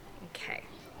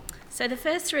So the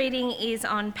first reading is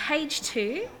on page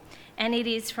 2, and it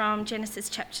is from Genesis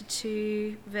chapter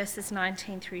 2, verses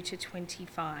 19 through to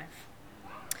 25.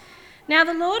 Now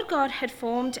the Lord God had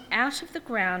formed out of the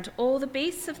ground all the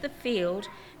beasts of the field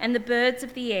and the birds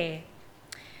of the air.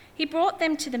 He brought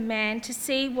them to the man to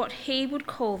see what he would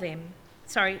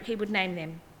name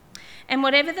them. And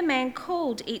whatever the man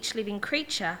called each living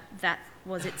creature, that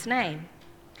was its name.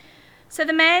 So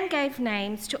the man gave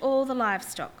names to all the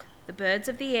livestock, the birds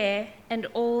of the air, and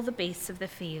all the beasts of the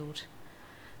field.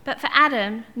 But for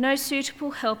Adam, no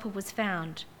suitable helper was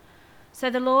found. So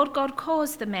the Lord God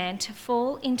caused the man to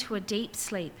fall into a deep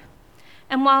sleep.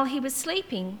 And while he was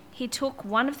sleeping, he took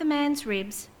one of the man's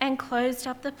ribs and closed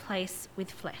up the place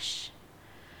with flesh.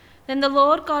 Then the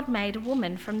Lord God made a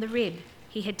woman from the rib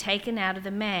he had taken out of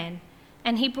the man,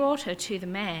 and he brought her to the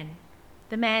man.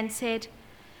 The man said,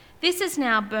 "This is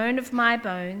now bone of my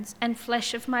bones and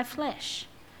flesh of my flesh.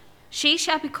 She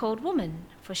shall be called woman,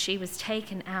 for she was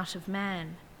taken out of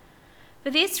man. For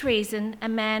this reason, a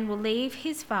man will leave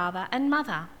his father and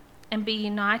mother and be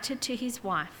united to his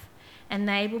wife, and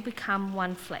they will become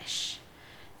one flesh.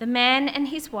 The man and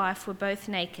his wife were both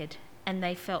naked, and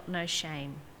they felt no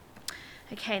shame."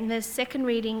 Okay, and the second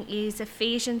reading is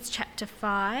Ephesians chapter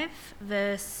 5,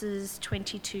 verses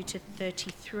 22 to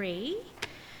 33,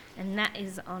 and that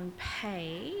is on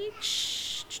page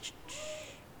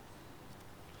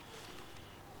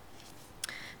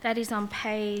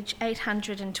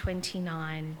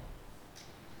 829.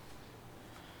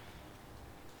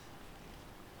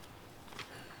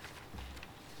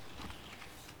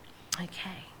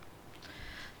 Okay,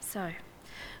 so,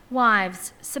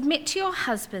 wives, submit to your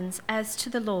husbands as to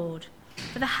the Lord.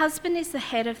 For the husband is the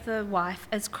head of the wife,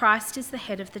 as Christ is the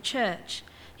head of the church,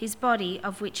 his body,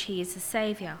 of which he is the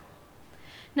Saviour.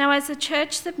 Now as the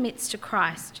church submits to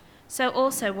Christ, so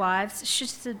also wives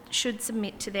should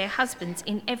submit to their husbands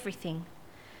in everything.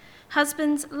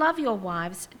 Husbands, love your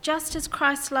wives, just as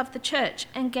Christ loved the church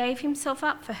and gave himself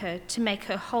up for her to make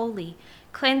her holy,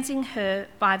 cleansing her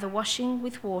by the washing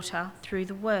with water through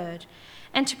the word,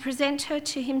 and to present her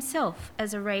to himself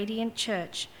as a radiant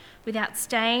church, without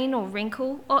stain or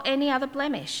wrinkle or any other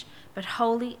blemish, but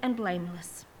holy and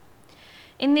blameless.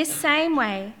 In this same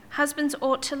way, husbands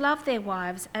ought to love their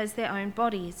wives as their own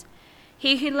bodies.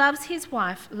 He who loves his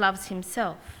wife loves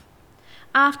himself.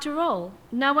 After all,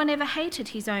 no one ever hated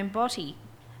his own body,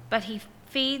 but he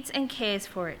feeds and cares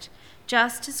for it,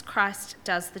 just as Christ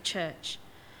does the church.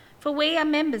 For we are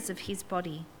members of his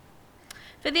body.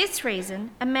 For this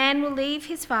reason, a man will leave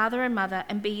his father and mother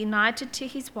and be united to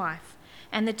his wife,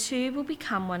 and the two will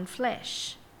become one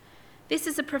flesh. This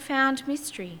is a profound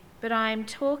mystery, but I am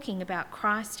talking about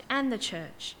Christ and the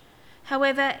church.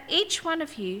 However, each one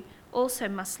of you also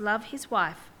must love his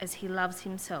wife as he loves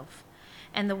himself,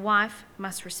 and the wife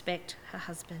must respect her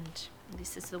husband.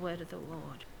 This is the word of the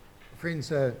Lord.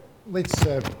 Friends,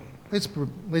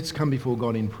 let's come before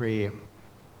God in prayer.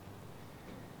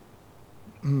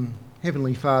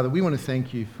 Heavenly Father, we want to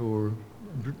thank you for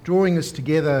drawing us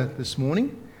together this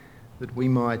morning, that we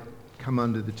might come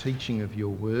under the teaching of your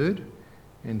word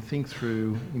and think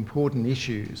through important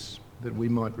issues, that we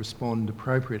might respond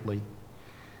appropriately.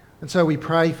 And so we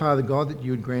pray, Father God, that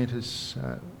you would grant us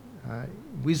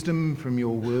wisdom from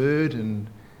your word and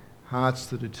hearts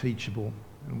that are teachable.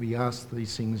 And we ask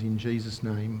these things in Jesus'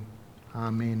 name.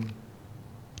 Amen.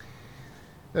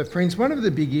 Friends, one of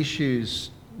the big issues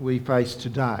we face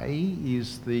today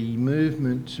is the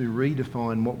movement to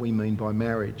redefine what we mean by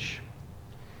marriage.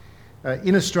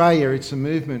 In Australia, it's a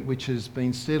movement which has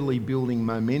been steadily building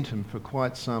momentum for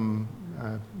quite some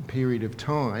period of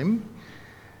time.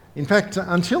 In fact,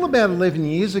 until about 11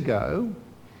 years ago,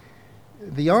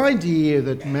 the idea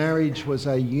that marriage was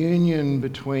a union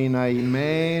between a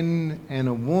man and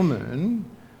a woman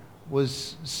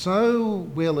was so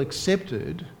well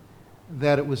accepted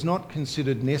that it was not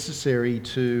considered necessary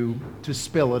to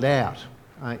spell it out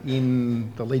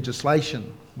in the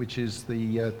legislation, which is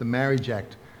the Marriage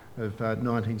Act of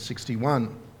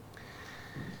 1961.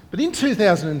 But in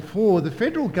 2004, the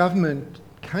federal government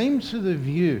came to the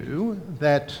view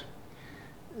that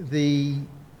the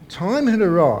time had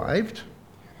arrived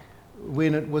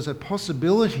when it was a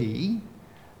possibility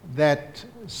that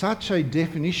such a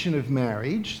definition of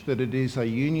marriage, that it is a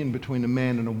union between a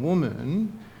man and a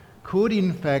woman, could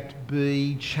in fact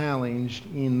be challenged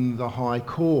in the High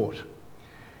Court.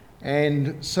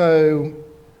 And so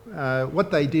what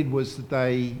they did was that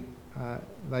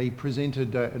they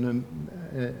presented an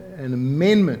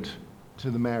amendment to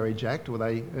the Marriage Act, or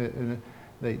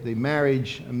the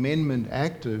Marriage Amendment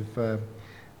Act of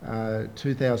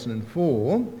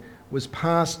 2004 was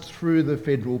passed through the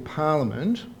federal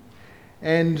parliament,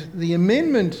 And the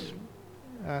amendment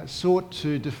sought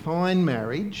to define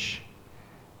marriage,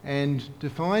 and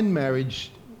define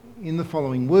marriage in the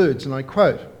following words, and I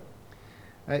quote,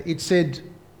 it says,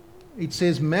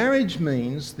 marriage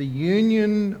means the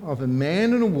union of a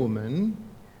man and a woman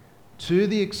to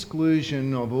the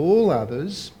exclusion of all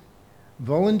others,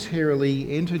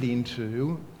 voluntarily entered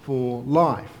into for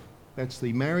life. That's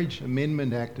the Marriage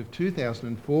Amendment Act of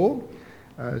 2004,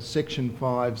 Section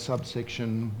 5,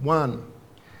 subsection 1.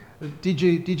 Did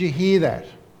you hear that?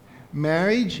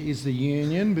 Marriage is the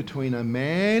union between a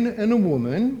man and a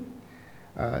woman,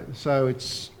 so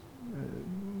it's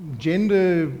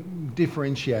gender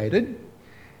differentiated,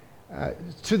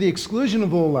 to the exclusion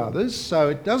of all others, so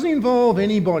it doesn't involve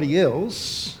anybody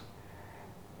else.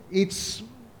 It's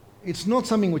not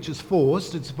something which is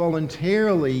forced, it's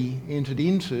voluntarily entered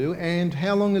into. And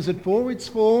how long is it for? It's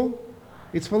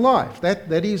for life.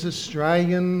 That is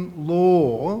Australian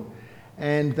law,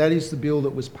 and that is the bill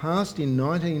that was passed in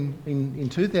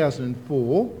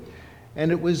 2004,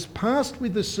 and it was passed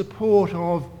with the support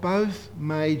of both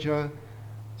major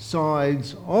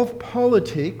sides of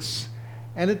politics,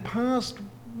 and it passed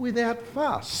without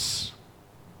fuss.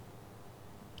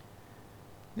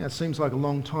 Now, it seems like a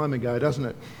long time ago, doesn't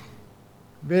it?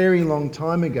 Very long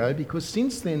time ago, because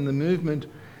since then the movement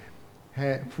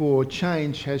for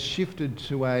change has shifted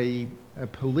to a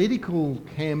political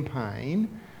campaign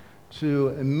to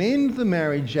amend the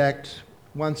Marriage Act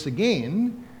once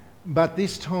again, but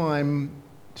this time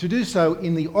to do so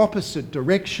in the opposite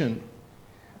direction.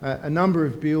 A number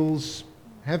of bills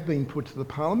have been put to the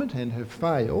Parliament and have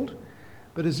failed,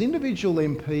 but as individual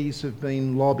MPs have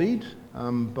been lobbied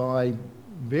by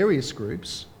various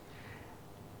groups,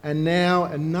 and now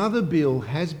another bill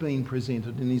has been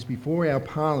presented and is before our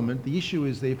Parliament, the issue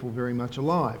is therefore very much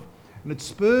alive. And it's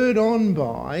spurred on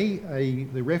by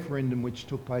the referendum which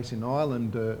took place in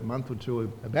Ireland a month or two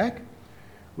back,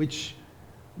 which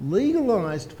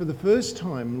legalised, for the first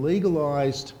time,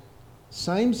 legalised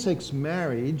same-sex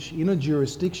marriage in a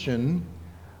jurisdiction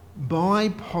by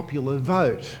popular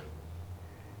vote.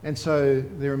 And so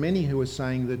there are many who are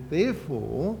saying that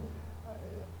therefore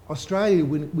Australia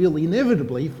will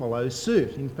inevitably follow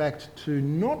suit. In fact, to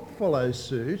not follow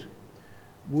suit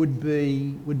would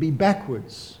be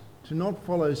backwards. To not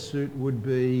follow suit would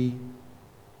be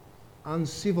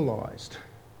uncivilised,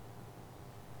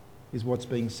 is what's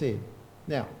being said.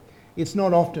 Now, it's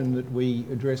not often that we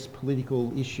address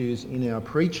political issues in our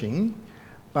preaching,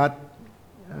 but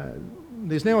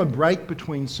there's now a break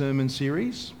between sermon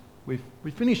series.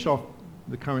 We finished off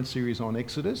the current series on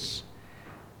Exodus.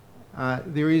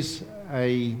 There is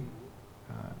a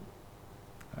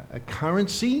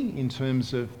currency in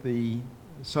terms of the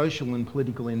social and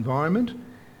political environment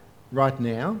right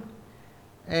now,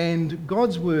 and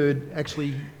God's Word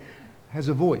actually has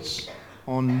a voice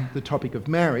on the topic of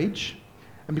marriage,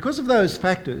 and because of those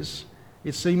factors,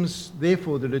 it seems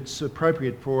therefore that it's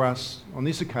appropriate for us on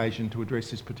this occasion to address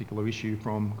this particular issue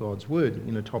from God's Word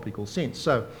in a topical sense.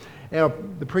 So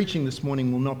the preaching this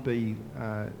morning will not be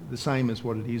the same as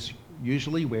what it is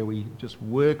usually, where we just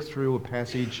work through a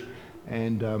passage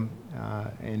and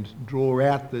draw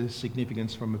out the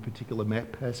significance from a particular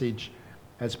passage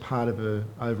as part of an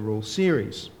overall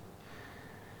series.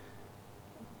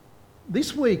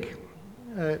 This week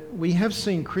we have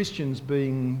seen Christians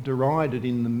being derided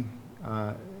in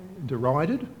the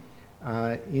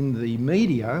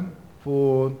media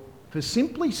for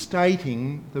simply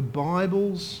stating the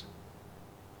Bible's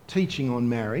teaching on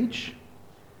marriage,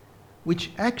 which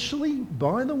actually,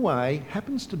 by the way,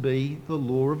 happens to be the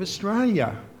law of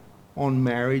Australia on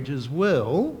marriage as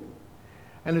well.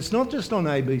 And it's not just on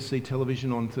ABC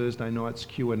television on Thursday night's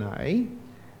Q&A.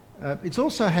 It's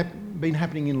also been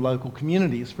happening in local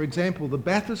communities. For example, the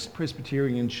Bathurst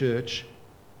Presbyterian Church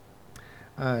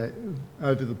over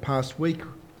the past week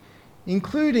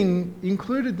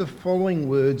included the following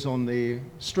words on their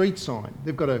street sign.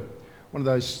 They've got one of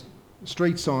those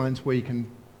street signs where you can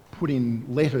put in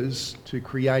letters to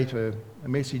create a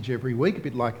message every week, a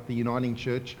bit like the Uniting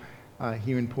Church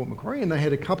here in Port Macquarie, and they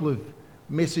had a couple of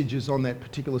messages on that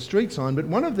particular street sign, but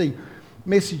one of the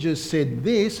messages said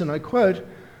this, and I quote,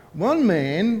 "One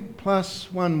man plus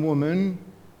one woman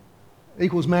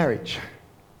equals marriage.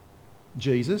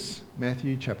 Jesus,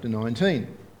 Matthew chapter 19.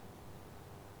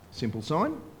 Simple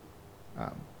sign.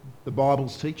 The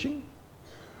Bible's teaching.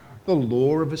 The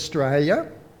law of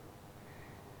Australia.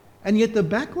 And yet the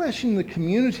backlash in the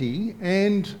community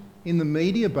and in the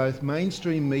media, both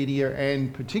mainstream media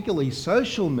and particularly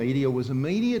social media, was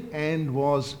immediate and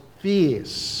was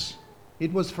fierce.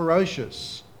 It was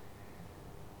ferocious.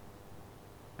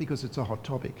 Because it's a hot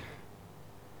topic.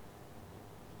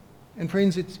 And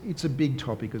friends, it's a big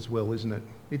topic as well, isn't it?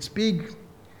 It's big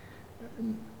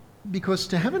because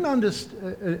to have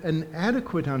an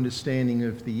adequate understanding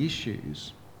of the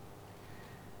issues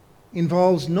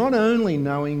involves not only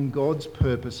knowing God's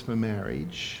purpose for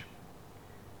marriage,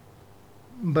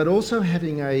 but also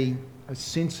having a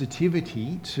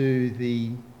sensitivity to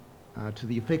the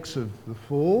effects of the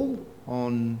fall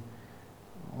on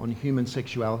human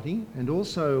sexuality, and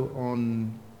also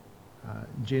on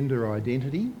gender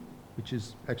identity, which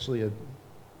is actually a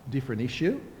different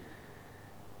issue.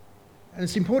 And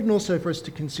it's important also for us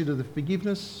to consider the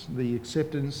forgiveness, the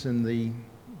acceptance, and the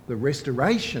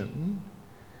restoration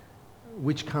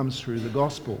which comes through the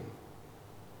gospel.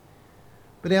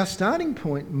 But our starting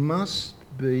point must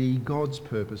be God's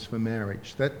purpose for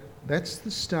marriage. That's the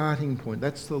starting point.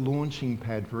 That's the launching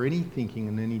pad for any thinking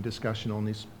and any discussion on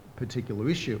this particular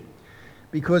issue.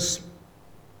 Because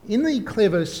in the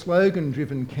clever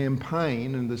slogan-driven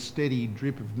campaign and the steady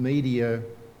drip of media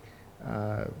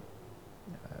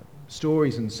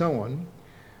stories and so on,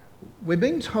 we're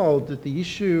being told that the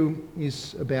issue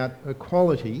is about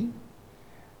equality,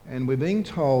 and we're being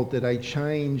told that a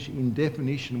change in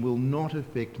definition will not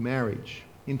affect marriage.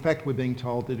 In fact, we're being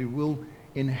told that it will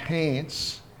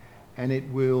enhance and it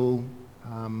will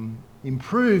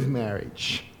improve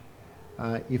marriage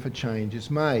if a change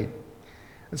is made.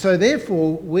 And so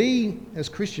therefore, we as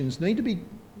Christians need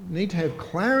to have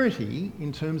clarity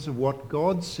in terms of what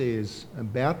God says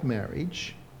about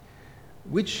marriage,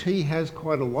 which he has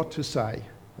quite a lot to say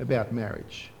about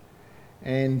marriage.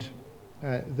 And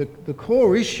the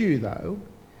core issue, though,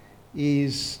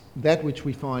 is that which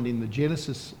we find in the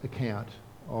Genesis account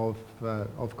of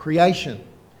creation,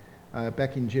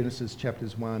 back in Genesis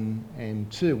chapters 1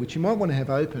 and 2, which you might want to have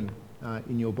open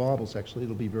in your Bibles, actually.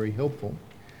 It'll be very helpful.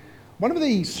 One of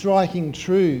the striking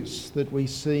truths that we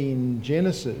see in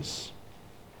Genesis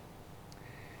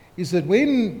is that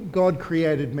when God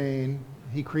created man,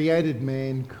 he created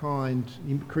mankind,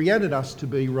 he created us to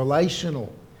be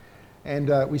relational. And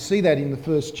we see that in the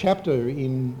first chapter,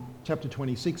 in chapter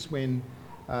 26, when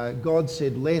God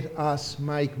said, "Let us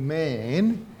make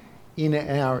man in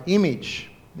our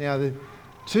image." Now, the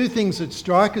two things that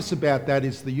strike us about that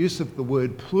is the use of the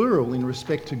word plural in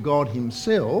respect to God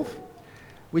himself,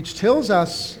 which tells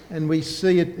us, and we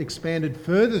see it expanded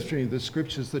further through the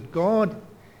scriptures, that God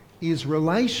is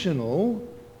relational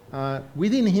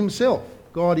within himself.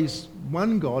 God is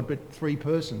one God, but three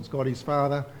persons. God is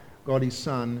Father, God is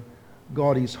Son,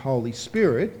 God is Holy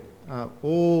Spirit,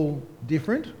 all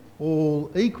different, all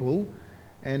equal,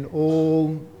 and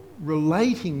all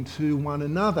relating to one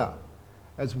another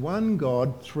as one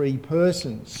God, three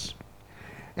persons.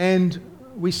 And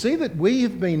we see that we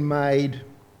have been made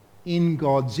in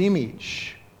God's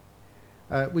image,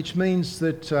 which means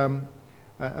that,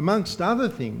 amongst other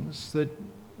things,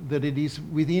 that it is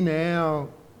within our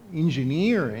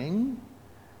engineering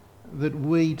that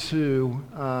we too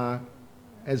are,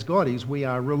 as God is, we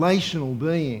are relational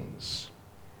beings.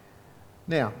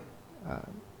 Now,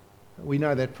 we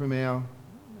know that from our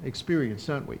experience,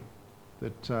 don't we?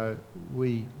 That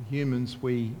we humans,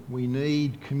 we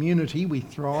need community, we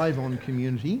thrive on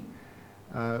community,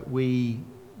 we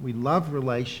love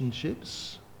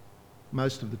relationships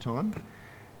most of the time.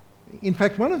 In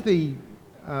fact, one of the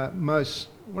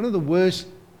worst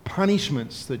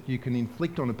punishments that you can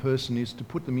inflict on a person is to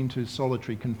put them into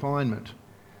solitary confinement,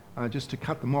 just to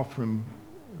cut them off from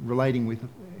relating with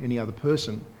any other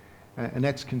person, and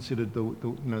that's considered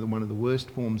one of the worst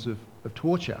forms of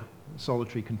torture,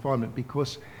 solitary confinement,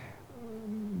 because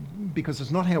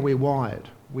it's not how we're wired.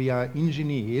 We are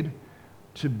engineered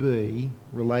to be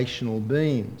relational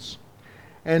beings.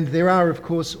 And there are, of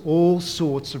course, all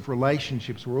sorts of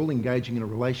relationships. We're all engaging in a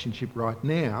relationship right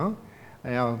now.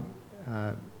 Our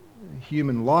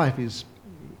human life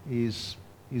is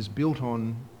built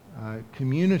on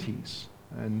communities,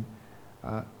 and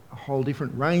a whole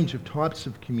different range of types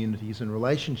of communities and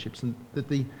relationships, and that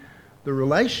the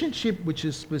relationship which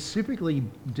is specifically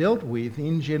dealt with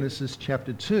in Genesis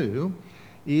chapter 2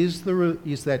 is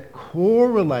that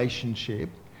core relationship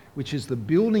which is the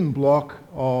building block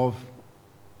of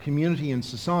community and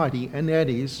society, and that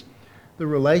is the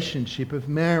relationship of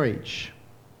marriage.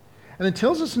 And it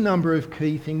tells us a number of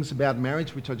key things about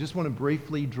marriage, which I just want to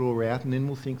briefly draw out, and then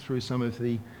we'll think through some of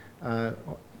the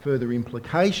further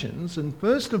implications. And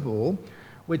first of all,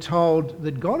 we're told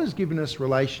that God has given us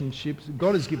relationships,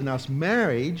 God has given us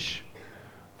marriage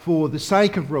for the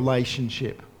sake of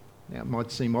relationship. Now, it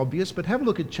might seem obvious, but have a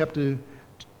look at chapter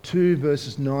 2,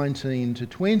 verses 19 to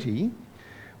 20,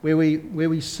 where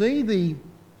we see the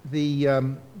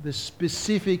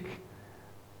specific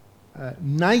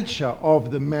nature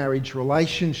of the marriage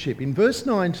relationship. In verse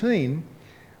 19,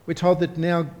 we're told that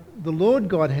now the Lord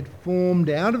God had formed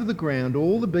out of the ground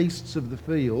all the beasts of the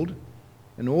field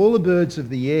and all the birds of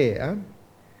the air,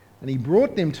 and he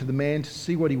brought them to the man to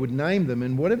see what he would name them,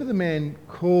 and whatever the man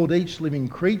called each living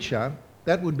creature,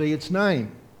 that would be its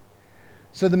name.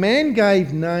 So the man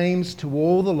gave names to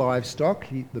all the livestock,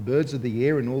 the birds of the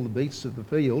air and all the beasts of the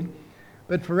field,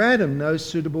 but for Adam no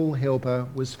suitable helper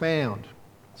was found.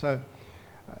 So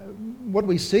what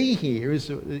we see here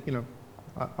is,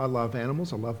 I love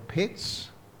animals, I love pets.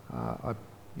 I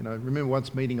remember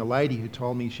once meeting a lady who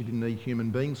told me she didn't need human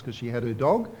beings because she had her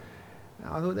dog.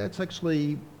 I thought that's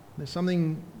actually, there's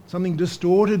something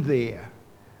distorted there,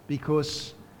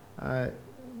 because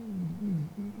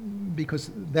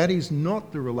that is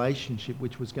not the relationship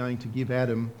which was going to give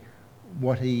Adam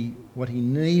what he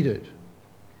needed.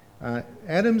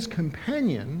 Adam's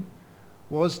companion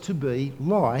was to be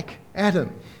like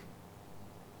Adam.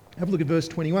 Have a look at verse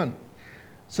 21.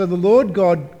 So the Lord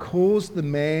God caused the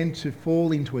man to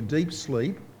fall into a deep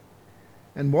sleep,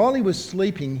 and while he was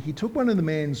sleeping, he took one of the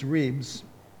man's ribs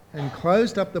and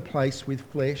closed up the place with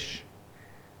flesh.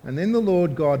 And then the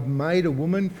Lord God made a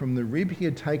woman from the rib he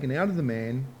had taken out of the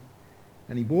man,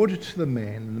 and he brought it to the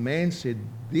man. And the man said,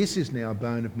 "This is now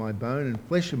bone of my bone and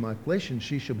flesh of my flesh, and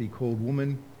she shall be called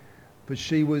woman, for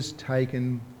she was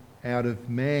taken out of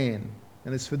man.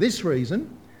 And it's for this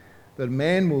reason that a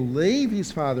man will leave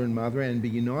his father and mother and be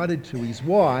united to his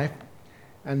wife,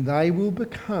 and they will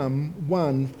become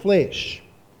one flesh."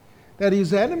 That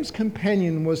is, Adam's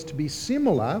companion was to be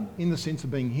similar in the sense of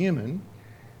being human,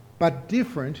 but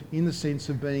different in the sense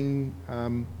of being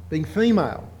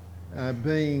female,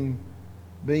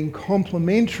 being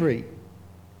complementary.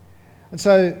 And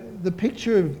so the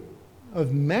picture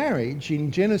of marriage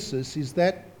in Genesis is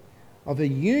that of a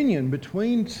union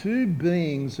between two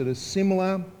beings that are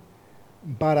similar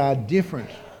but are different.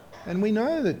 And we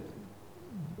know that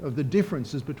of the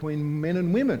differences between men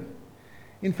and women.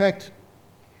 In fact,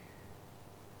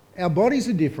 our bodies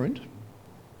are different.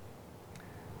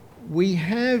 We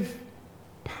have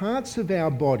parts of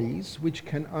our bodies which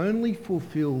can only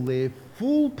fulfill their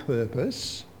full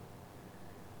purpose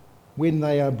when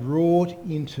they are brought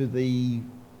into the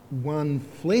one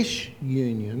flesh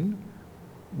union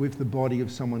with the body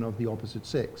of someone of the opposite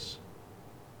sex.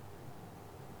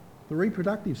 The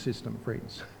reproductive system,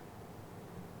 friends.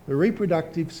 The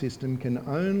reproductive system can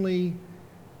only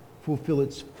fulfill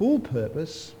its full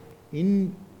purpose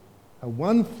in a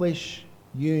one flesh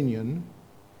union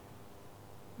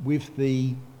with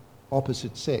the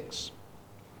opposite sex.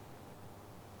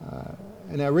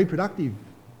 And our reproductive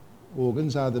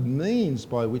organs are the means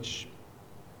by which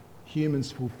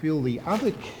humans fulfil the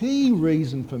other key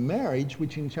reason for marriage,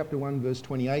 which in chapter 1 verse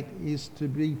 28 is to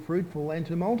be fruitful and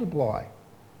to multiply.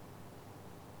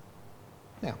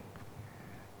 Now,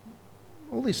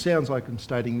 all this sounds like I'm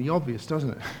stating the obvious,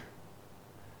 doesn't it?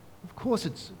 Of course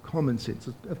it's common sense,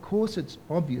 of course it's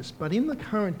obvious, but in the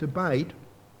current debate,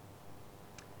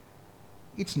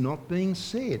 it's not being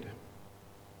said.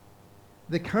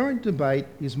 The current debate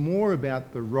is more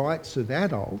about the rights of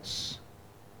adults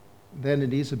than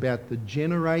it is about the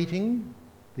generating,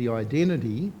 the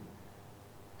identity,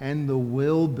 and the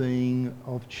well-being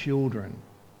of children.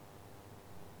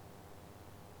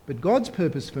 But God's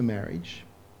purpose for marriage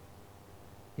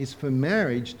is for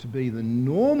marriage to be the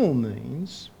normal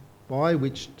means by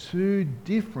which two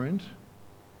different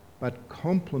but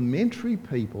complementary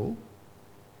people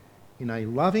in a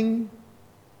loving,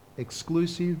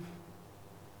 exclusive,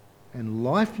 and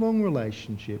lifelong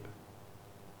relationship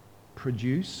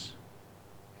produce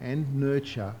and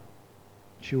nurture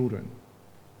children.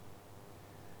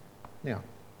 Now,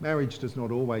 marriage does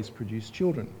not always produce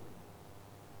children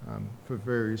for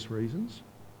various reasons.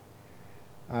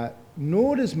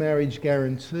 Nor does marriage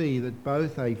guarantee that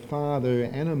both a father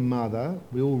and a mother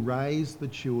will raise the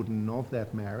children of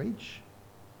that marriage.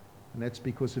 And that's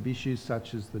because of issues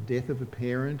such as the death of a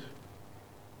parent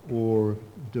or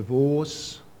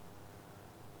divorce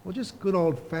or just good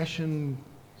old-fashioned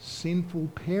sinful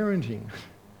parenting.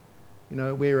 You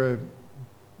know, where,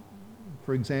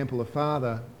 for example, a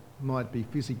father might be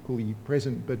physically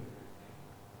present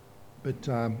but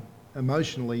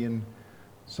emotionally and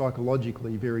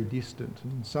psychologically very distant,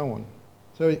 and so on.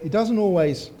 So it doesn't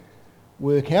always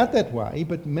work out that way,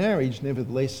 but marriage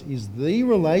nevertheless is the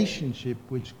relationship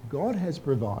which God has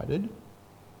provided,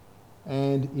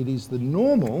 and it is the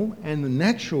normal and the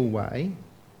natural way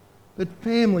that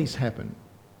families happen.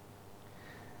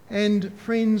 And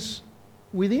friends,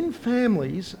 within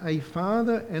families, a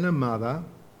father and a mother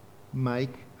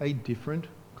make a different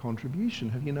contribution.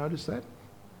 Have you noticed that?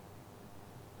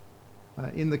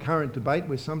 In the current debate,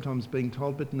 we're sometimes being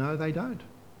told, but no, they don't.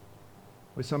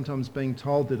 We're sometimes being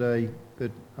told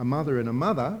that a mother and a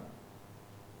mother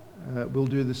will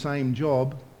do the same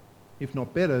job, if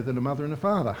not better, than a mother and a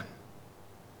father.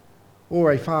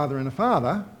 Or a father and a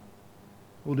father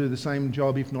will do the same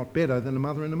job, if not better, than a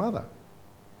mother and a mother.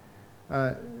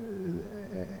 That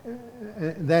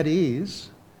is,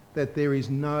 that there is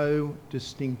no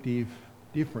distinctive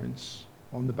difference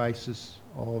on the basis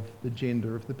of the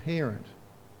gender of the parent.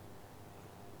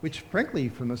 Which, frankly,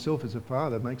 for myself as a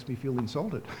father, makes me feel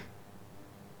insulted.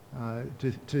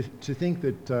 To think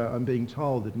that I'm being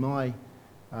told that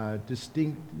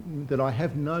that I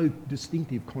have no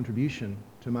distinctive contribution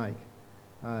to make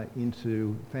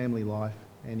into family life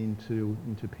and into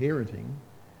parenting,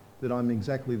 that I'll make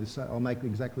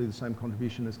exactly the same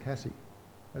contribution as Cassie.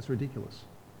 That's ridiculous.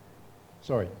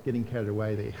 Sorry, getting carried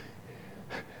away there.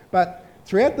 But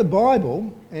throughout the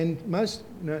Bible, and most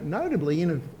notably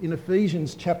in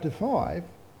Ephesians chapter 5,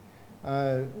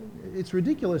 it's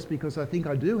ridiculous because I think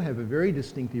I do have a very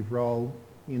distinctive role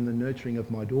in the nurturing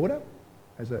of my daughter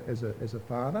as a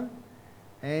father,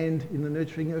 and in the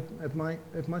nurturing of my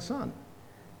son.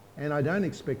 And I don't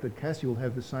expect that Cassie will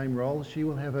have the same role. She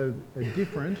will have a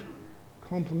different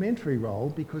complementary role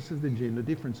because of the gender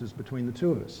differences between the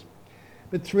two of us.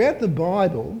 But throughout the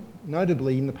Bible,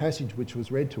 notably in the passage which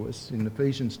was read to us in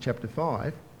Ephesians chapter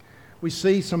 5, we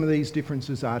see some of these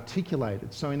differences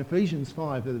articulated. So in Ephesians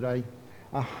 5, that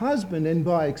a husband, and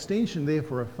by extension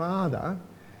therefore a father,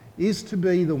 is to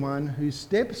be the one who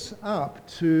steps up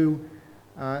to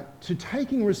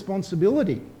taking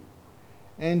responsibility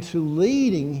and to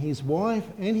leading his wife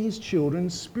and his children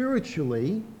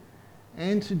spiritually,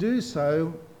 and to do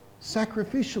so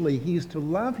sacrificially. He is to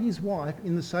love his wife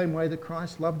in the same way that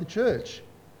Christ loved the church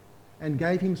and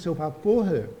gave himself up for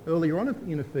her. Earlier on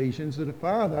in Ephesians, that a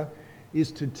father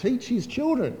is to teach his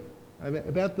children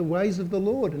about the ways of the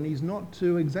Lord, and he's not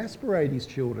to exasperate his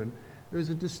children. There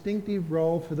is a distinctive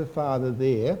role for the father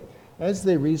there, as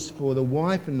there is for the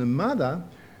wife and the mother,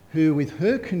 who with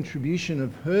her contribution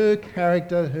of her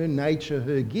character, her nature,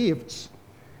 her gifts,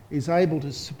 is able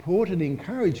to support and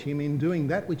encourage him in doing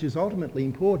that which is ultimately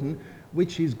important,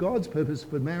 which is God's purpose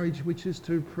for marriage, which is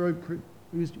to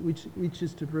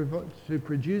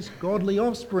produce godly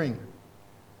offspring.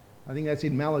 I think that's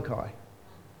in Malachi.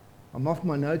 I'm off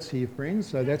my notes here, friends,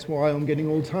 so that's why I'm getting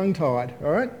all tongue-tied,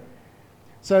 all right?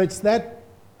 So it's that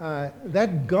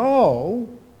goal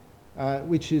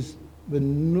which is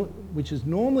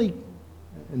normally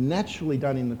and naturally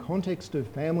done in the context of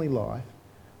family life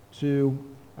to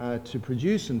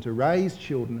produce and to raise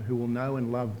children who will know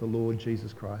and love the Lord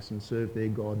Jesus Christ and serve their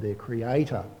God, their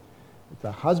Creator.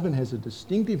 The husband has a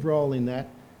distinctive role in that,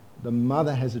 the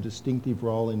mother has a distinctive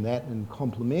role in that, and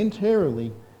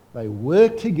complementarily they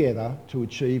work together to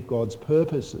achieve God's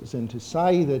purposes. And to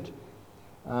say that,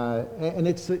 and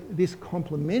it's this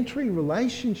complementary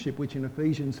relationship which in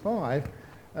Ephesians 5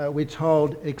 we're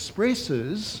told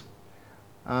expresses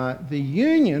the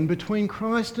union between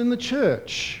Christ and the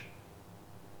church.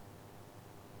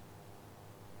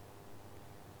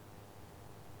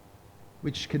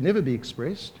 Which can never be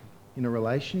expressed in a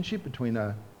relationship between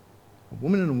a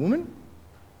woman and a woman,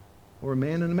 or a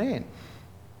man and a man.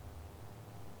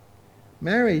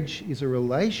 Marriage is a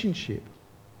relationship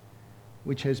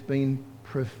which has been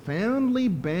profoundly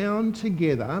bound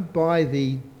together by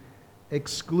the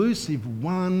exclusive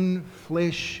one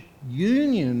flesh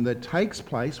union that takes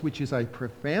place, which is a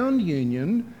profound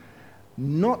union,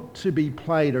 not to be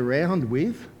played around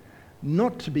with,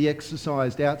 not to be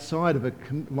exercised outside of a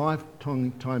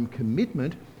lifetime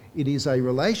commitment. It is a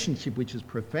relationship which is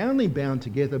profoundly bound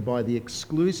together by the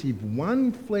exclusive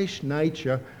one flesh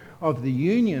nature of the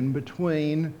union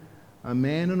between a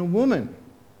man and a woman.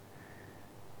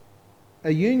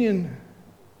 A union,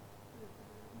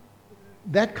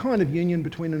 that kind of union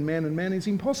between a man and man is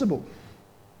impossible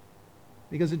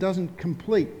because it doesn't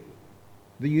complete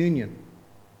the union,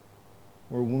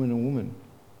 or a woman and woman.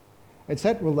 It's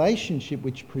that relationship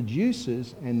which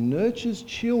produces and nurtures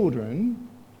children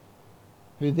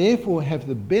who therefore have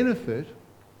the benefit,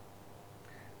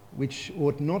 which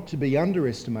ought not to be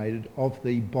underestimated, of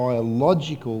the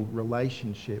biological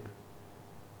relationship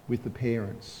with the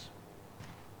parents.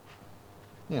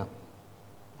 Now,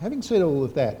 having said all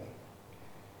of that,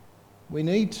 we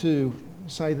need to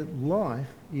say that life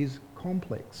is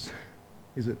complex,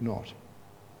 is it not?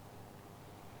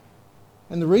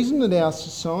 And the reason that our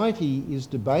society is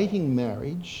debating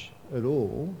marriage at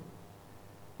all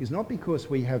is not because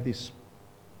we have this,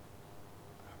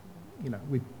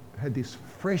 we've had this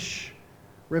fresh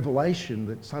revelation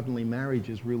that suddenly marriage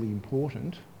is really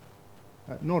important.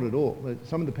 Not at all.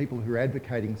 Some of the people who are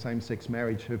advocating same-sex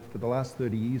marriage have, for the last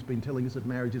 30 years, been telling us that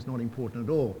marriage is not important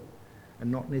at all and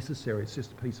not necessary. It's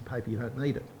just a piece of paper, you don't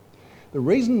need it. The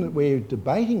reason that we're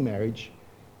debating marriage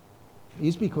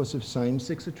is because of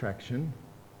same-sex attraction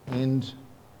and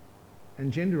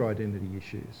gender identity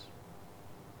issues.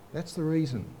 That's the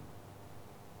reason.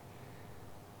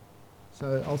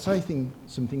 So I'll say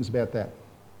some things about that.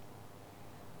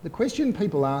 The question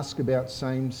people ask about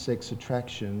same-sex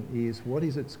attraction is, what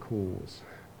is its cause?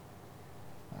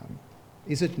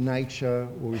 Is it nature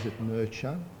or is it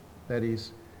nurture? That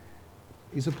is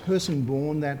a person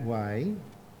born that way,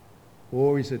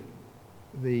 or is it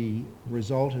the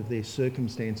result of their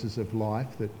circumstances of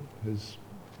life that has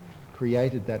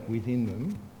created that within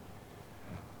them?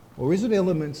 Or is it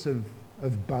elements of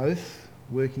both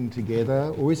working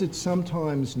together? Or is it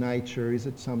sometimes nature? Is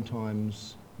it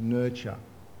sometimes nurture?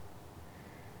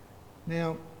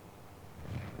 Now,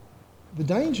 the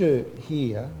danger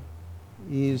here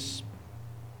is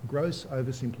gross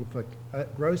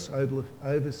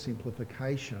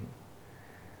oversimplification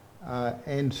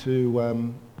and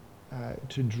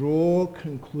to draw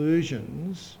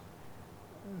conclusions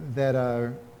that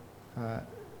are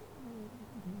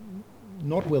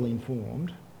not well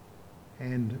informed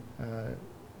and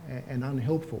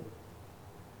unhelpful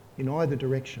in either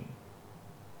direction.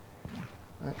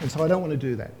 And so I don't want to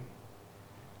do that.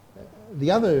 The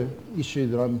other issue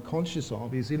that I'm conscious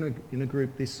of is in a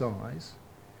group this size,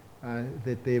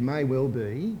 that there may well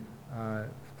be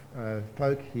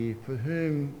folk here for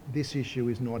whom this issue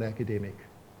is not academic,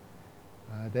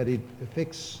 that it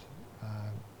affects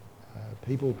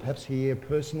people perhaps here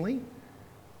personally,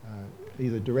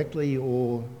 either directly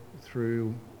or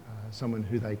through someone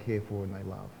who they care for and they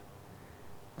love.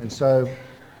 And so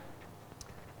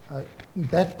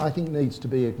that, I think, needs to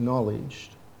be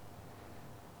acknowledged.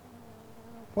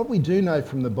 What we do know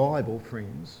from the Bible,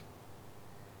 friends,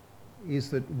 is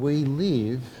that we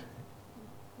live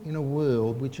in a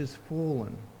world which has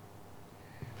fallen.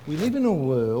 We live in a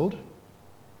world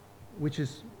which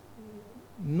is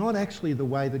not actually the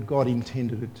way that God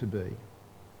intended it to be.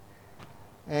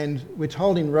 And we're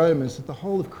told in Romans that the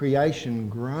whole of creation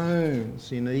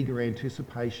groans in eager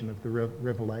anticipation of the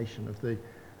revelation of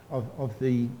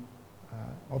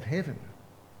heaven,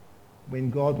 when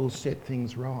God will set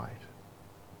things right.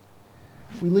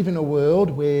 We live in a world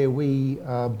where we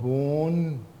are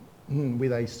born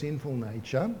with a sinful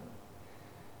nature,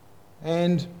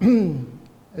 and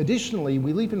additionally,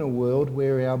 we live in a world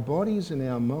where our bodies and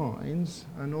our minds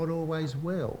are not always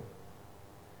well.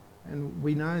 And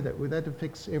we know that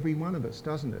affects every one of us,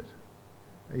 doesn't it?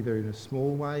 Either in a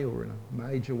small way or in a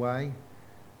major way.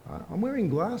 I'm wearing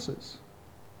glasses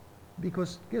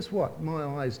because guess what? My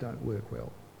eyes don't work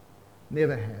well.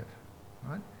 Never have,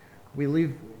 right? We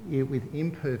live with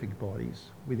imperfect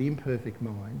bodies, with imperfect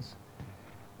minds,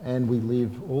 and we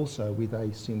live also with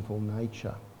a sinful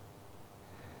nature.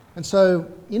 And so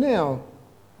in our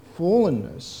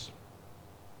fallenness,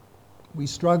 we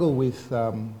struggle with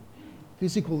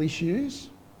physical issues.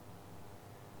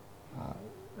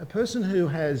 A person who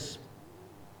has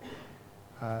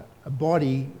a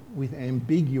body with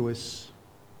ambiguous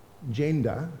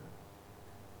gender,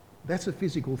 that's a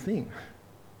physical thing.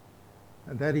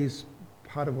 And that is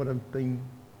part of what I've been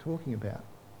talking about.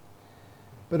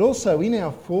 But also in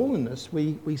our fallenness,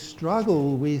 we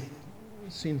struggle with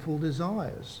sinful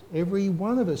desires. Every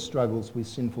one of us struggles with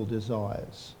sinful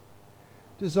desires.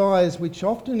 Desires which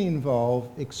often involve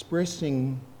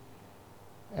expressing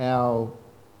our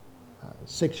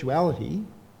sexuality,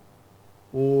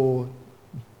 or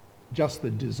just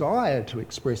the desire to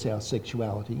express our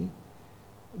sexuality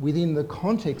within the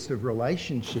context of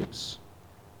relationships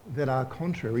that are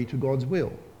contrary to God's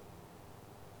will,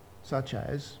 such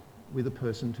as with a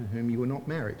person to whom you are not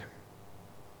married.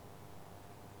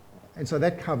 And so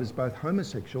that covers both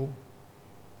homosexual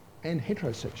and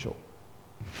heterosexual,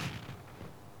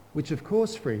 which of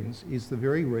course, friends, is the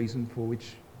very reason for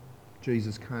which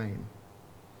Jesus came.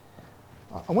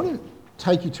 I want to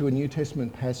take you to a New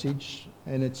Testament passage,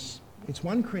 and it's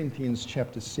 1 Corinthians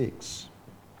chapter 6.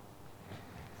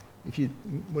 If you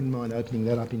wouldn't mind opening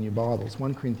that up in your Bibles,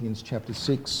 1 Corinthians chapter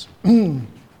 6, on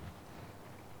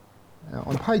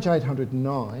page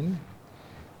 809.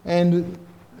 And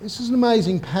this is an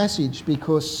amazing passage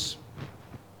because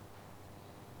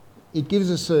it gives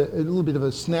us a little bit of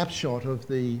a snapshot of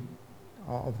the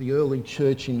early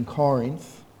church in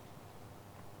Corinth,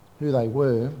 who they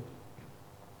were.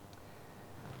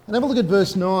 And have a look at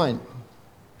verse 9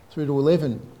 through to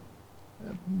 11.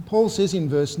 Paul says in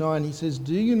verse 9, he says,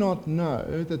 "Do you not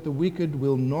know that the wicked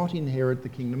will not inherit the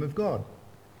kingdom of God?"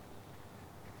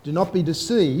 Do not be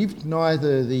deceived,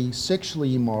 neither the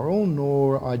sexually immoral,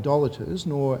 nor idolaters,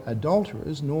 nor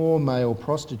adulterers, nor male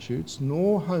prostitutes,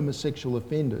 nor homosexual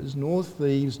offenders, nor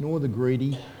thieves, nor the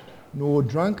greedy, nor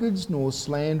drunkards, nor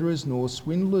slanderers, nor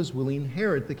swindlers will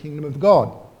inherit the kingdom of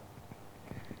God.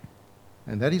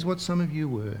 And that is what some of you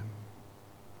were.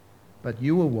 But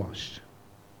you were washed,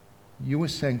 you were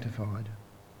sanctified,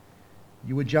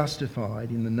 you were justified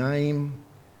in the name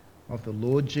of the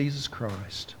Lord Jesus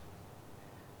Christ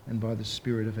and by the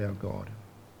Spirit of our God.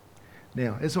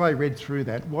 Now, as I read through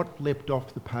that, what leapt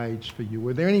off the page for you?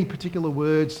 Were there any particular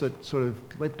words that sort of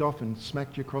leapt off and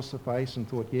smacked you across the face and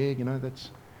thought, yeah, you know,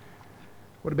 that's...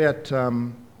 What about,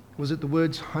 was it the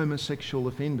words homosexual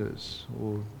offenders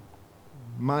or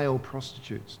male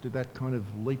prostitutes? Did that kind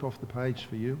of leap off the page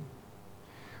for you?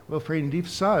 Well, friend, if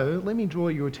so, let me draw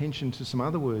your attention to some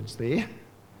other words there.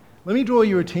 Let me draw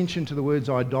your attention to the words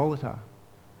idolater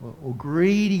or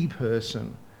greedy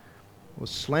person or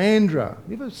slanderer.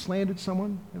 You ever slandered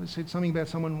someone? Ever said something about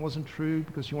someone wasn't true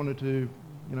because you wanted to,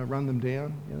 run them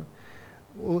down?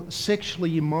 Or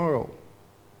sexually immoral.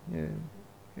 Yeah.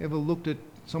 Ever looked at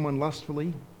someone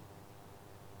lustfully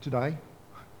today?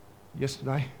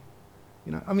 Yesterday?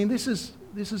 This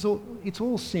is all, it's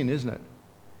all sin, isn't it?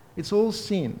 It's all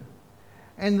sin.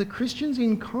 And the Christians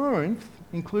in Corinth,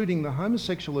 including the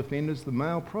homosexual offenders, the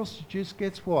male prostitutes,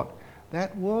 guess what?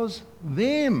 That was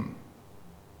them.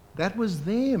 That was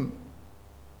them.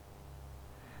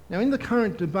 Now, in the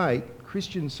current debate,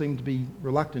 Christians seem to be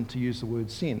reluctant to use the word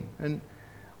sin. And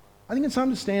I think it's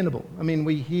understandable.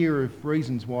 We hear of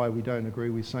reasons why we don't agree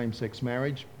with same-sex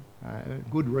marriage,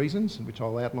 good reasons, which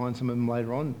I'll outline some of them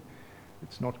later on.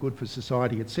 It's not good for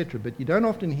society, etc. But you don't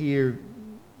often hear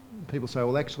people say,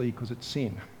 well, actually, because it's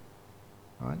sin,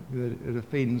 right? It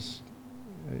offends,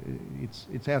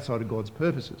 it's outside of God's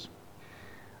purposes.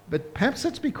 But perhaps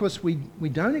that's because we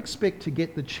don't expect to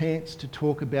get the chance to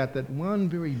talk about that one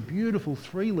very beautiful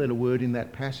three-letter word in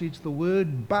that passage, the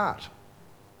word but.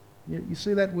 You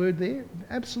see that word there?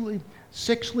 Absolutely.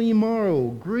 Sexually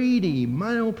immoral, greedy,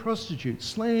 male prostitutes,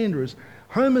 slanderers,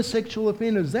 homosexual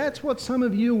offenders. That's what some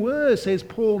of you were, says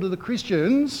Paul to the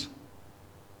Christians.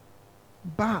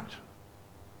 But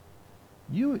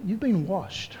you've been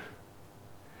washed.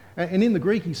 And in the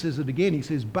Greek he says it again. He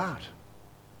says, but.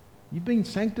 You've been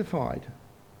sanctified,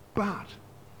 but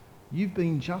you've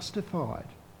been justified.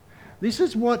 This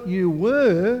is what you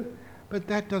were, but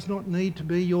that does not need to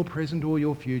be your present or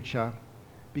your future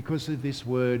because of this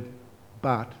word,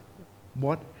 but.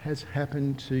 What has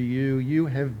happened to you? You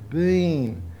have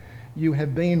been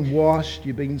washed,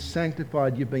 you've been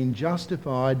sanctified, you've been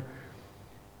justified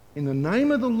in the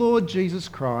name of the Lord Jesus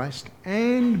Christ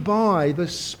and by the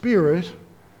Spirit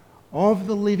of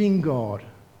the living God.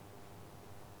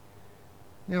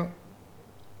 Now,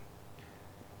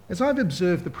 as I've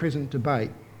observed the present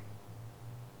debate,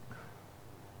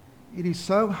 it is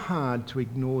so hard to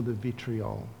ignore the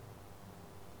vitriol.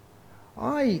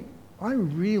 I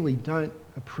really don't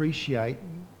appreciate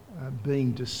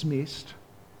being dismissed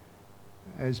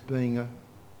as being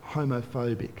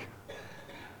homophobic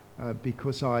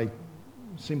because I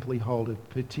simply hold a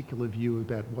particular view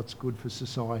about what's good for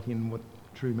society and what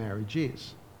true marriage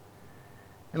is.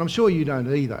 And I'm sure you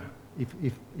don't either,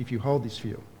 if you hold this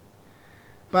view.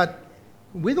 But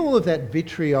with all of that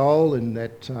vitriol and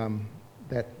the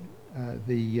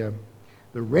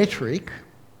rhetoric,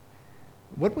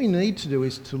 what we need to do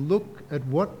is to look at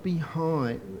what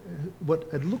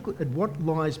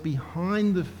lies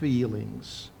behind the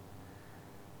feelings,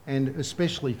 and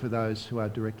especially for those who are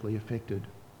directly affected.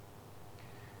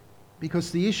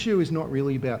 Because the issue is not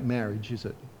really about marriage, is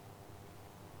it?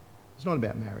 It's not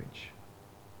about marriage.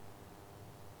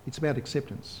 It's about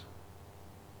acceptance.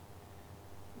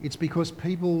 It's because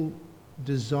people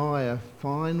desire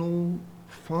final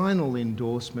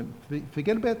endorsement.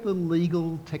 Forget about the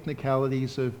legal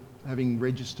technicalities of having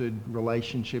registered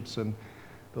relationships and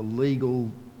the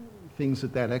legal things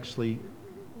that actually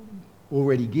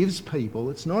already gives people.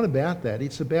 It's not about that.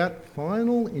 It's about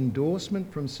final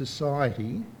endorsement from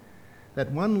society, that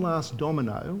one last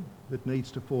domino that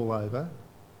needs to fall over,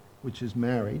 which is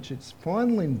marriage. It's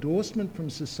final endorsement from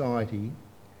society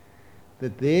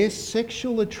that their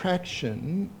sexual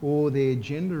attraction or their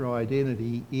gender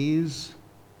identity is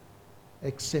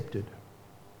accepted,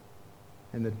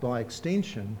 and that by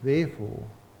extension, therefore,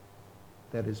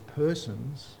 that as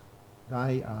persons,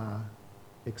 they are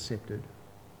accepted.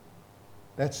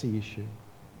 That's the issue.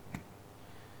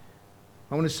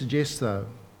 I want to suggest, though,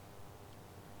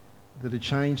 that a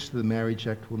change to the Marriage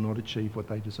Act will not achieve what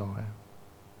they desire.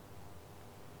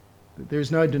 There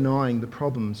is no denying the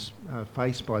problems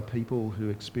faced by people who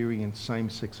experience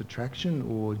same-sex attraction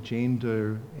or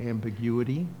gender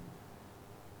ambiguity.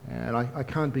 And I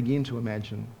can't begin to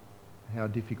imagine how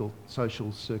difficult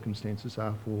social circumstances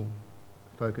are for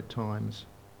folk at times.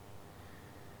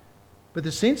 But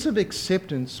the sense of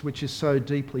acceptance which is so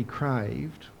deeply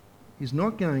craved is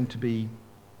not going to be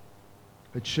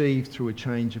achieved through a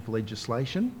change of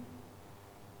legislation.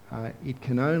 It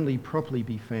can only properly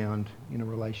be found in a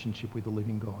relationship with the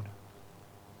living God,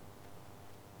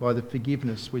 by the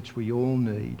forgiveness which we all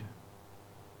need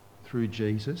through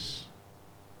Jesus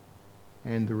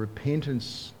and the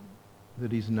repentance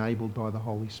that is enabled by the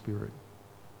Holy Spirit.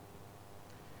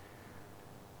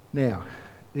 Now,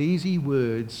 easy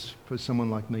words for someone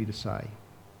like me to say.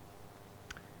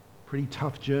 Pretty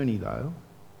tough journey though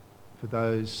for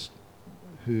those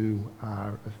who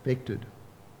are affected.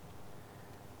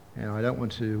 And I don't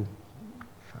want to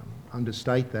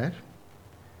understate that,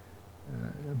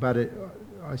 but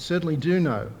I certainly do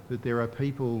know that there are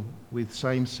people with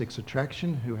same-sex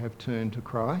attraction who have turned to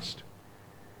Christ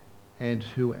and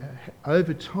who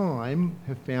over time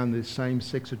have found their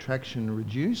same-sex attraction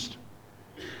reduced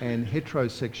and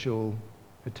heterosexual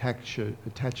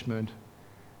attachment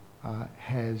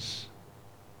has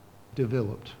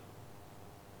developed.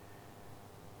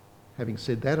 Having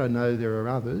said that, I know there are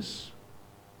others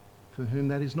for whom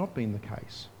that has not been the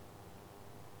case,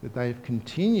 that they have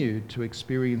continued to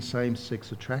experience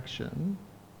same-sex attraction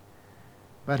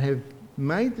but have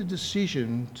made the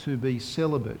decision to be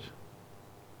celibate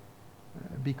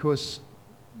because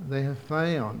they have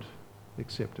found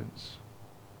acceptance,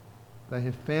 they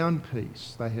have found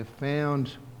peace, they have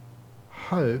found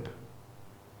hope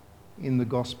in the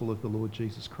gospel of the Lord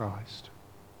Jesus Christ,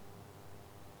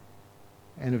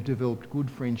 and have developed good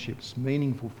friendships,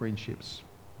 meaningful friendships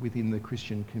within the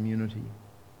Christian community.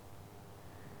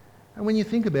 And when you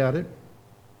think about it,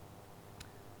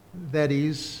 that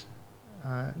is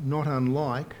not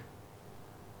unlike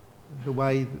the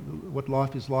way what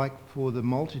life is like for the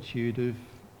multitude of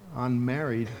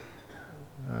unmarried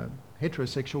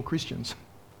heterosexual Christians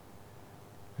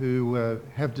who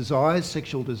have desires,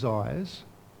 sexual desires,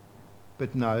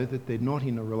 but know that they're not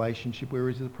in a relationship where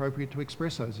it is appropriate to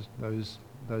express those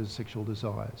sexual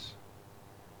desires.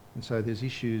 And so there's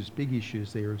issues, big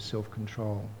issues there of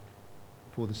self-control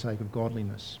for the sake of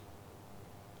godliness.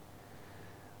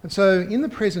 And so in the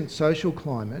present social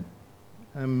climate,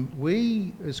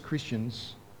 we as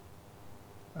Christians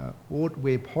ought,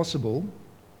 where possible,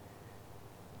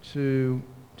 to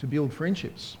build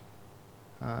friendships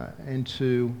and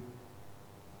to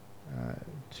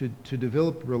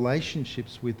develop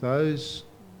relationships with those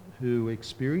who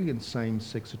experience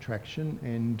same-sex attraction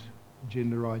and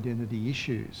gender identity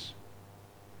issues,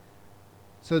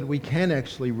 so that we can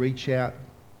actually reach out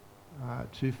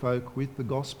to folk with the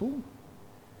gospel,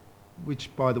 which,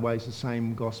 by the way, is the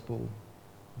same gospel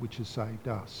which has saved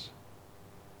us.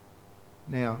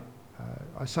 Now,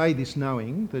 I say this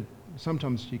knowing that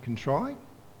sometimes you can try,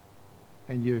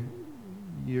 and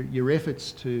your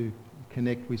efforts to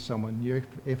connect with someone, your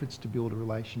efforts to build a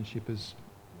relationship is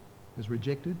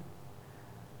rejected.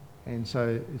 And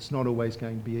so it's not always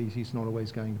going to be easy, it's not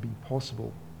always going to be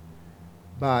possible.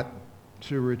 But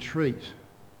to retreat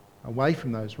away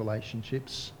from those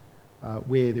relationships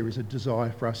where there is a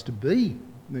desire for us to be,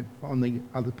 on the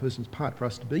other person's part, for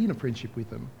us to be in a friendship with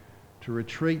them, to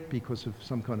retreat because of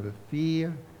some kind of a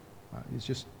fear is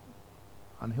just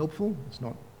unhelpful. It's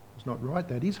not right,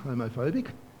 that is homophobic.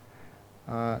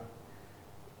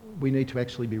 We need to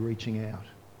actually be reaching out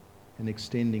and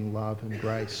extending love and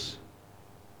grace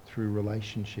through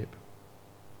relationship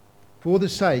for the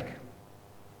sake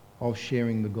of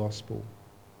sharing the gospel.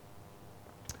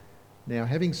 Now,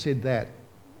 having said that,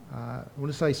 I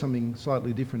want to say something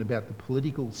slightly different about the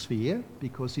political sphere,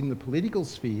 because in the political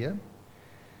sphere,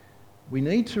 we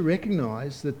need to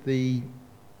recognise that the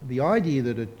idea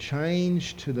that a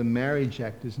change to the Marriage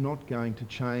Act is not going to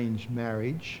change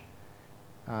marriage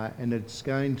and it's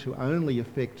going to only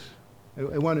affect,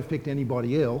 it won't affect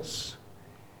anybody else,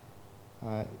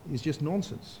 is just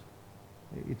nonsense.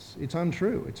 It's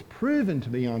untrue. It's proven to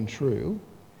be untrue,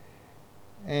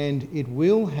 and it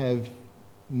will have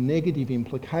negative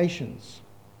implications.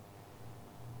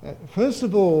 First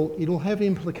of all, it'll have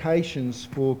implications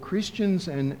for Christians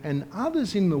and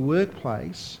others in the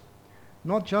workplace,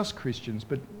 not just Christians,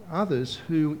 but others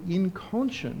who in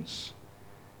conscience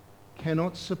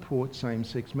cannot support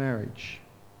same-sex marriage.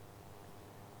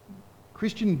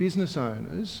 Christian business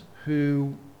owners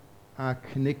who are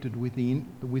connected with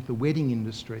the wedding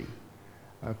industry,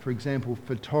 for example,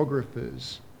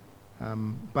 photographers,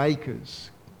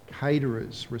 bakers,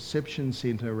 caterers, reception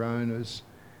centre owners,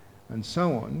 and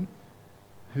so on,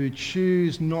 who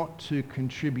choose not to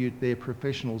contribute their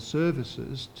professional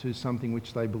services to something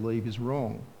which they believe is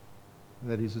wrong,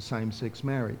 that is a same-sex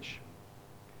marriage.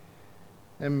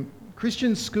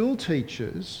 Christian school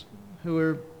teachers who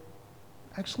are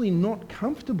actually not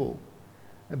comfortable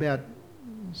about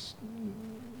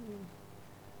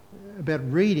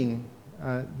reading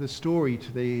the story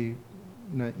to their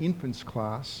infants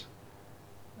class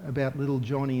about little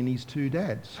Johnny and his two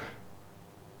dads.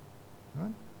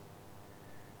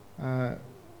 Right?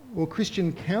 Or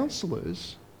Christian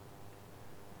counsellors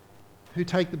who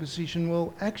take the position,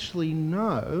 well, actually,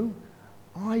 no,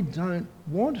 I don't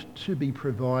want to be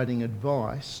providing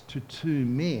advice to two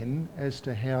men as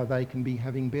to how they can be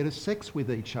having better sex with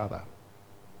each other.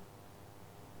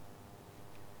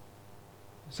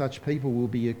 Such people will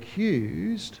be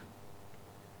accused,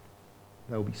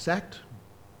 they'll be sacked,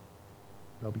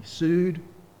 they'll be sued,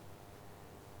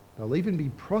 they'll even be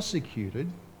prosecuted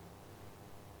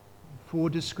for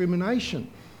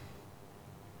discrimination.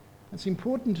 It's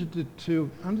important to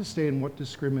understand what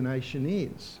discrimination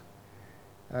is.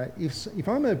 If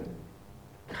I'm a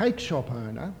cake shop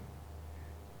owner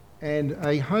and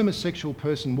a homosexual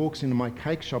person walks into my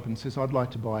cake shop and says, I'd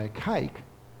like to buy a cake,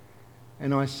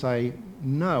 and I say,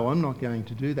 no, I'm not going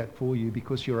to do that for you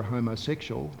because you're a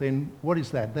homosexual, then what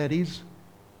is that?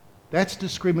 That's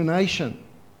discrimination,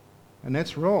 and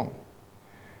that's wrong.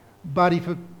 But if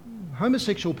a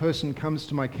homosexual person comes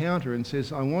to my counter and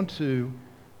says, I want you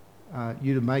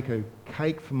to make a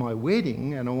cake for my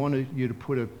wedding, and I want you to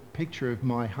put a picture of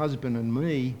my husband and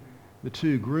me, the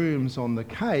two grooms, on the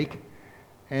cake,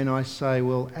 and I say,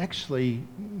 well, actually,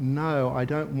 no, I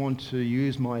don't want to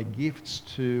use my gifts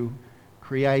to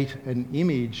create an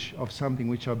image of something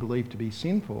which I believe to be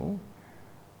sinful,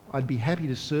 I'd be happy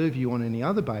to serve you on any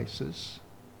other basis,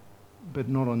 but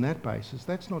not on that basis.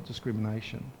 That's not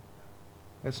discrimination.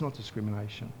 That's not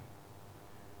discrimination.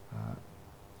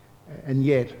 And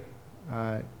yet,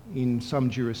 in some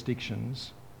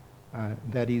jurisdictions,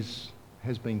 that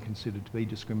has been considered to be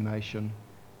discrimination,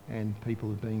 and people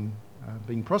have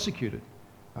been prosecuted,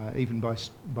 even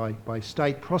by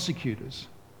state prosecutors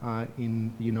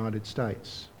in the United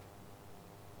States.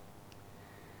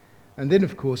 And then,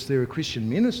 of course, there are Christian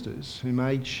ministers who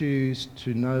may choose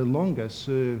to no longer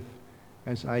serve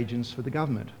as agents for the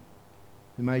government,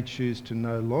 who may choose to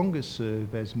no longer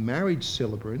serve as marriage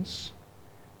celebrants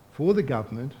for the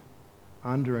government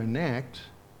under an act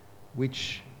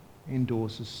which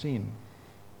endorses sin.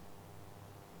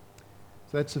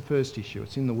 So that's the first issue.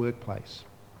 It's in the workplace.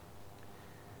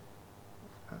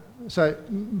 So,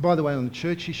 by the way, on the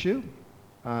church issue,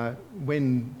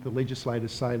 when the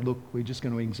legislators say, look, we're just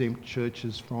going to exempt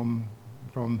churches from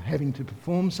having to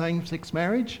perform same-sex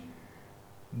marriage,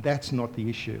 that's not the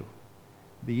issue.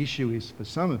 The issue is, for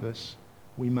some of us,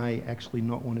 we may actually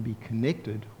not want to be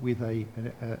connected with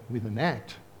an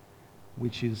act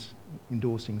which is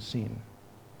endorsing sin.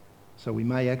 So we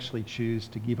may actually choose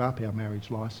to give up our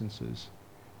marriage licences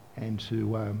and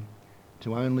to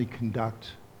only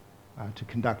conduct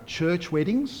church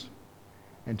weddings,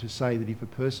 and to say that if a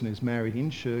person is married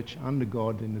in church under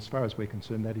God, then as far as we're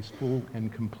concerned, that is full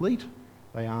and complete.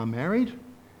 They are married,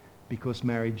 because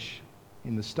marriage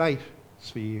in the state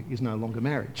sphere is no longer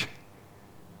marriage,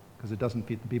 because it doesn't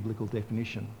fit the biblical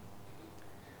definition.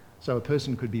 So a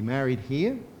person could be married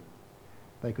here,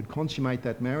 they could consummate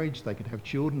that marriage, they could have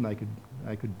children,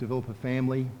 they could develop a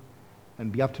family,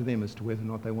 and be up to them as to whether or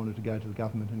not they wanted to go to the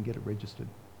government and get it registered,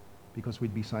 because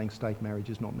we'd be saying state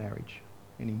marriage is not marriage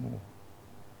anymore.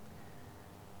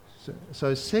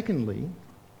 So secondly,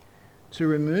 to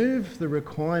remove the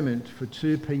requirement for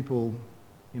two people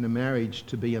in a marriage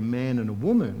to be a man and a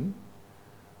woman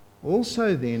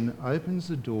also then opens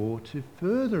the door to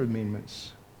further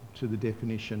amendments to the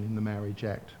definition in the Marriage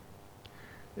Act.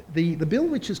 The bill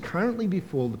which is currently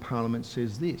before the Parliament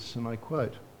says this, and I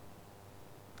quote,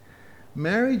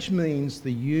 "Marriage means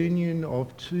the union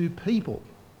of two people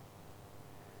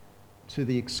to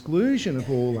the exclusion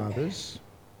of all others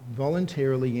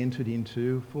voluntarily entered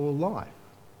into for life."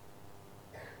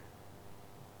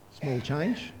 Small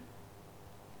change.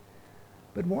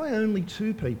 But why only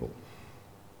two people?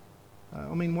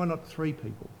 Why not three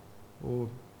people or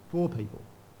four people?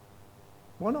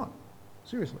 Why not?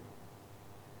 Seriously.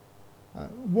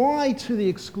 Why to the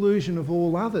exclusion of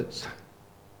all others?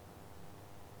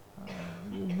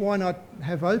 Why not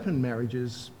have open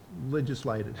marriages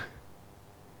legislated?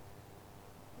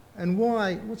 And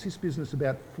what's this business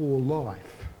about for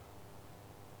life?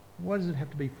 Why does it have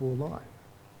to be for life?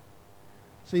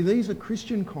 See, these are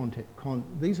Christian concepts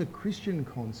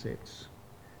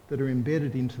that are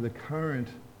embedded into the current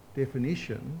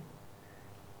definition.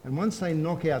 And once they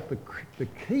knock out the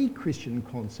key Christian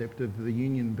concept of the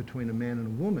union between a man and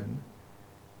a woman,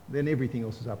 then everything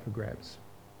else is up for grabs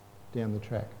down the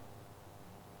track.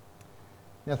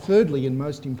 Now, thirdly, and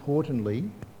most importantly,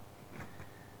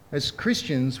 as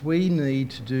Christians, we need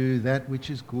to do that which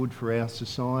is good for our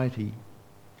society.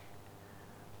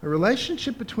 A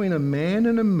relationship between a man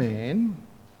and a man,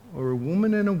 or a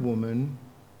woman and a woman,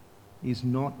 is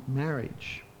not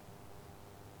marriage.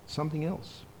 It's something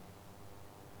else.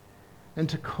 And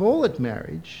to call it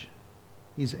marriage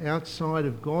is outside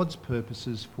of God's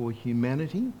purposes for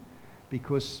humanity,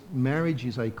 because marriage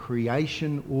is a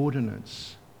creation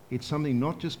ordinance. It's something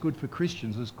not just good for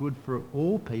Christians, it's good for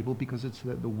all people, because it's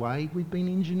the way we've been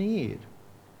engineered.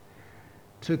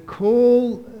 To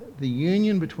call the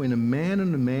union between a man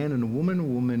and a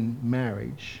woman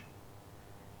marriage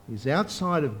is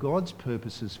outside of God's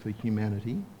purposes for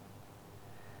humanity,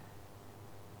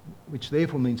 which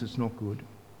therefore means it's not good.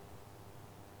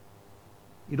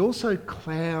 It also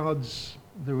clouds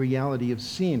the reality of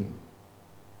sin,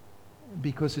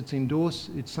 because it's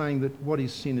saying that what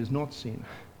is sin is not sin,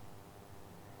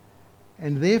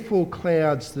 and therefore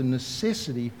clouds the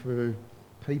necessity for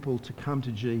people to come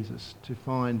to Jesus to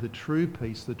find the true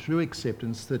peace, the true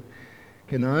acceptance that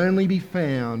can only be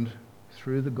found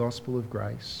through the gospel of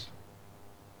grace.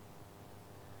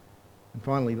 And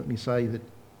finally, let me say that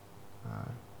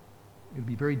it would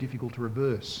be very difficult to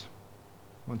reverse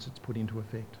once it's put into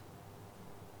effect.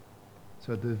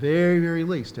 So at the very, very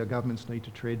least, our governments need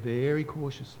to tread very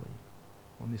cautiously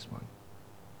on this one.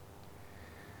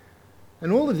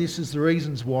 And all of this is the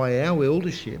reasons why our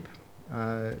eldership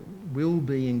will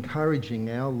be encouraging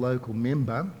our local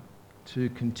member to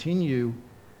continue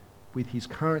with his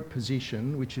current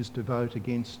position, which is to vote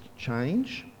against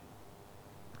change.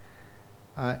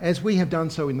 As we have done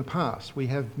so in the past, we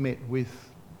have met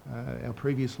with our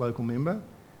previous local member,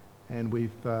 and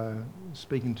we've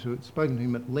spoken to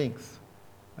him at length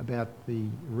about the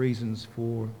reasons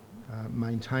for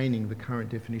maintaining the current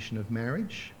definition of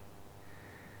marriage.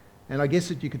 And I guess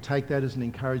that you could take that as an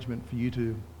encouragement for you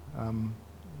to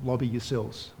lobby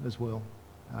yourselves as well,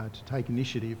 to take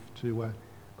initiative to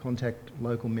contact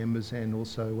local members and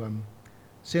also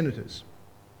senators.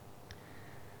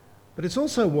 But it's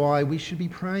also why we should be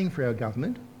praying for our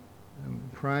government,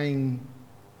 praying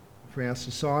for our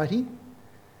society,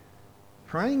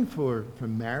 praying for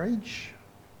marriage,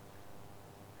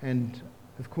 and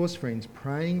of course, friends,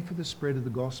 praying for the spread of the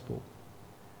gospel,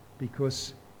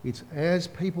 because it's as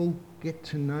people get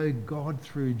to know God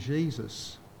through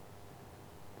Jesus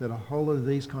that a whole lot of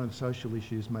these kind of social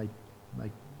issues make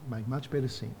much better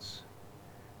sense.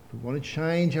 If we want to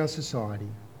change our society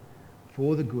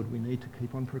for the good, we need to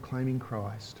keep on proclaiming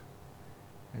Christ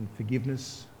and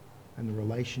forgiveness and the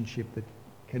relationship that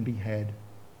can be had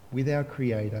with our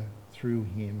Creator through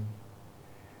Him.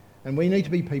 And we need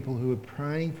to be people who are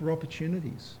praying for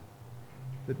opportunities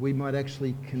that we might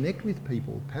actually connect with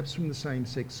people, perhaps from the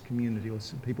same-sex community or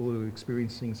people who are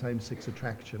experiencing same-sex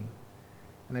attraction,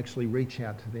 and actually reach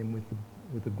out to them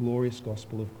with the glorious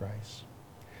gospel of grace.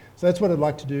 So that's what I'd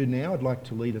like to do now. I'd like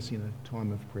to lead us in a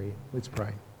time of prayer. Let's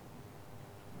pray.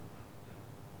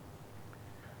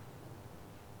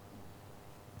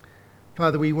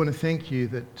 Father, we want to thank you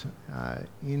that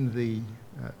in the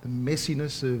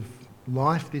messiness of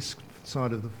life this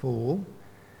side of the fall,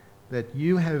 that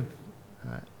you have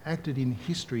acted in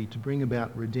history to bring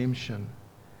about redemption,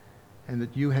 and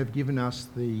that you have given us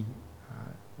the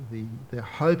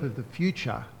hope of the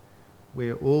future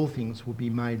where all things will be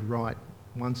made right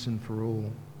once and for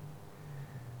all.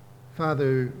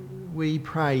 Father, we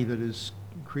pray that as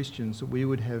Christians that we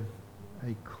would have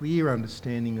a clear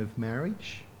understanding of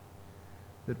marriage,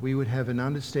 that we would have an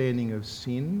understanding of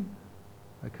sin,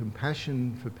 a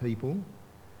compassion for people,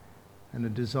 and a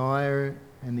desire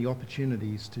and the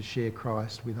opportunities to share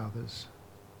Christ with others.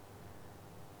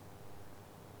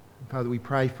 Father, we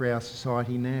pray for our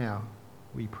society now.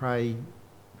 We pray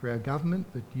for our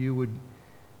government that you would,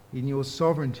 in your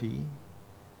sovereignty,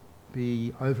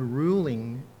 be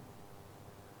overruling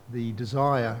the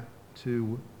desire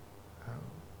to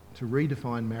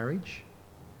redefine marriage.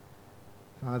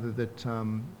 Father, that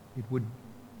it would,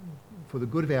 for the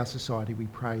good of our society, we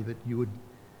pray that you would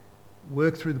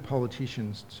work through the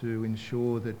politicians to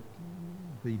ensure that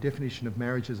the definition of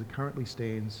marriage as it currently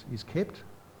stands is kept,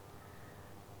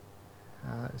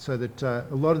 so that a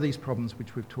lot of these problems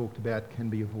which we've talked about can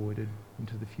be avoided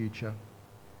into the future.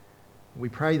 We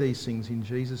pray these things in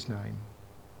Jesus' name.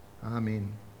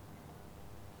 Amen.